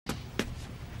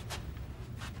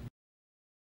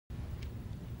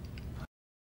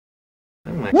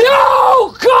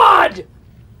No, God!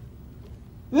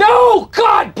 No,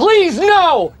 God, please,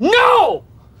 no! No!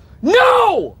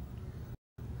 No!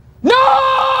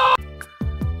 No!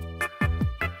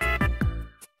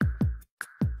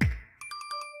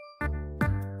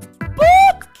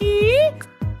 Spooky!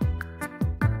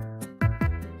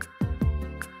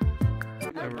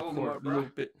 A little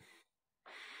bit.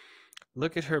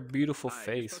 Look at her beautiful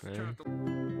face, man.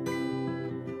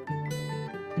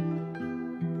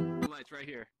 Lights right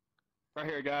here. Right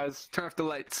here, guys. Turn off the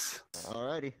lights.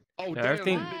 Alrighty. Oh, Yeah, damn,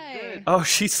 everything. good. Oh,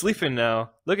 she's sleeping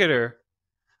now. Look at her.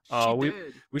 Oh,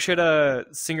 we should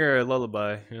sing her a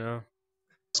lullaby, you know.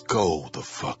 Let's go the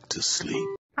fuck to sleep.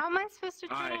 How am I supposed to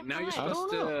turn Alright, off now the you're lights?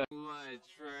 supposed to lights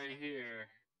right here.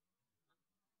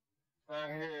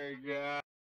 Right here, guys.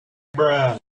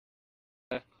 Bruh.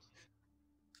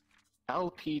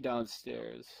 LP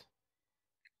downstairs.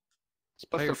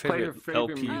 Play your Supposed to play your favorite favorite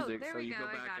LP. music, Oh, there so we you go, go I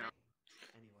back got out.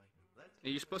 it.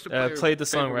 And you're supposed to play your Play the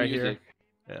song favorite right music.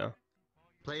 here. Yeah.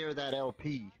 Player that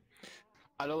LP.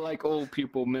 I don't like old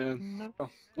people, man. Pla-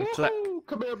 Woohoo!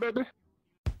 Come here, baby.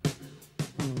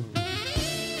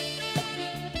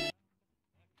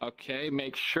 Okay,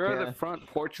 make sure Yeah. the front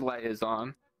porch light is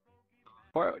on.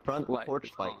 Front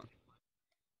porch light. on.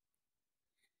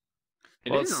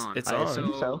 It Well, is on. it's I on.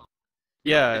 assume so.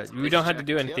 Yeah, It's we don't have to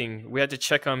do checked. anything. We had to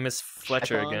check on Miss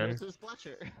Fletcher Check on again. Mrs.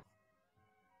 Fletcher.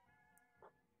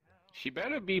 She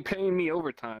better be paying me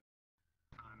overtime.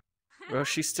 Well,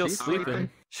 she's still She's sleeping. sleeping.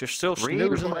 She's still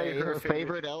snoozing. Replay her her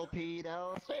favorite- favorite LP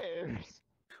downstairs.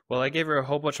 Well, I gave her a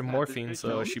whole bunch of God, morphine, this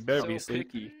so bitch she is better so be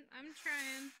asleep. picky. I'm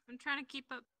trying. I'm trying to keep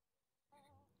up.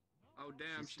 Oh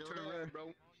damn, She's she still turned there. red, bro.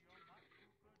 But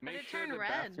Make it sure turned the red.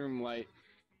 bathroom light.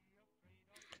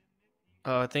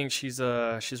 I think she's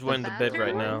went to bed right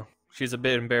bathroom? now. She's a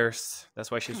bit embarrassed. That's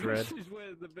why she's red. She's wet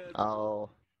in the bed. Oh.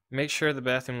 Make sure the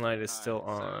bathroom light is still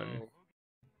Alright, on. so-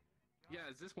 Yeah,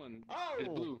 it's this one. Oh! It's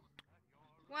blue.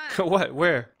 What? What?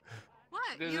 Where?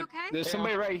 What? There's, You a- okay? there's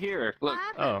somebody right here. What Look.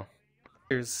 happened? Oh.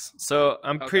 So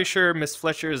I'm Okay. pretty sure Miss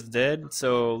Fletcher is dead.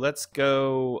 So let's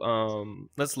go.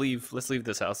 Let's leave. Let's leave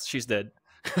this house. She's dead.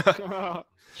 Check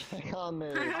on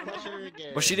Mrs. Fletcher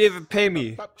again. Well, she didn't even pay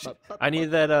me. I need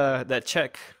that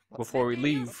check before we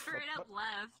Nathaniel leave. straight up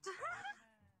left.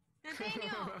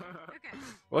 Nathaniel! Okay.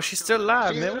 Well, she's still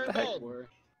alive, She's man. in What the her heck? bed.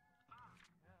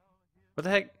 What the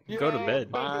heck? Go to bed.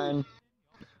 Fine.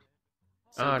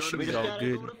 Ah, So she go We was to just all gotta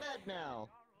good. go to bed now.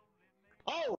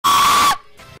 Oh!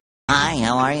 Hi,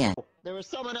 how are you? There was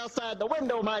someone outside the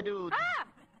window, my dude.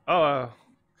 Oh,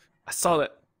 I saw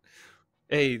that.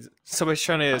 Hey, somebody's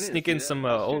trying I to didn't sneak see in that. some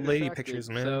I was too old lady distracted, pictures,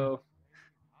 man. So...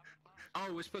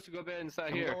 Oh, we're supposed to go bed inside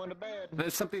I'm here. going to bed. Then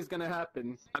something's gonna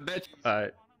happen. I bet you.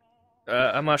 Alright.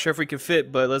 I'm not sure if we can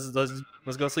fit, but let's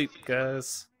go sleep,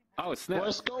 guys. Oh, snap.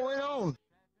 What's going on?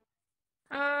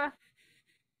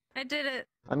 I did it.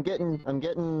 I'm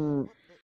getting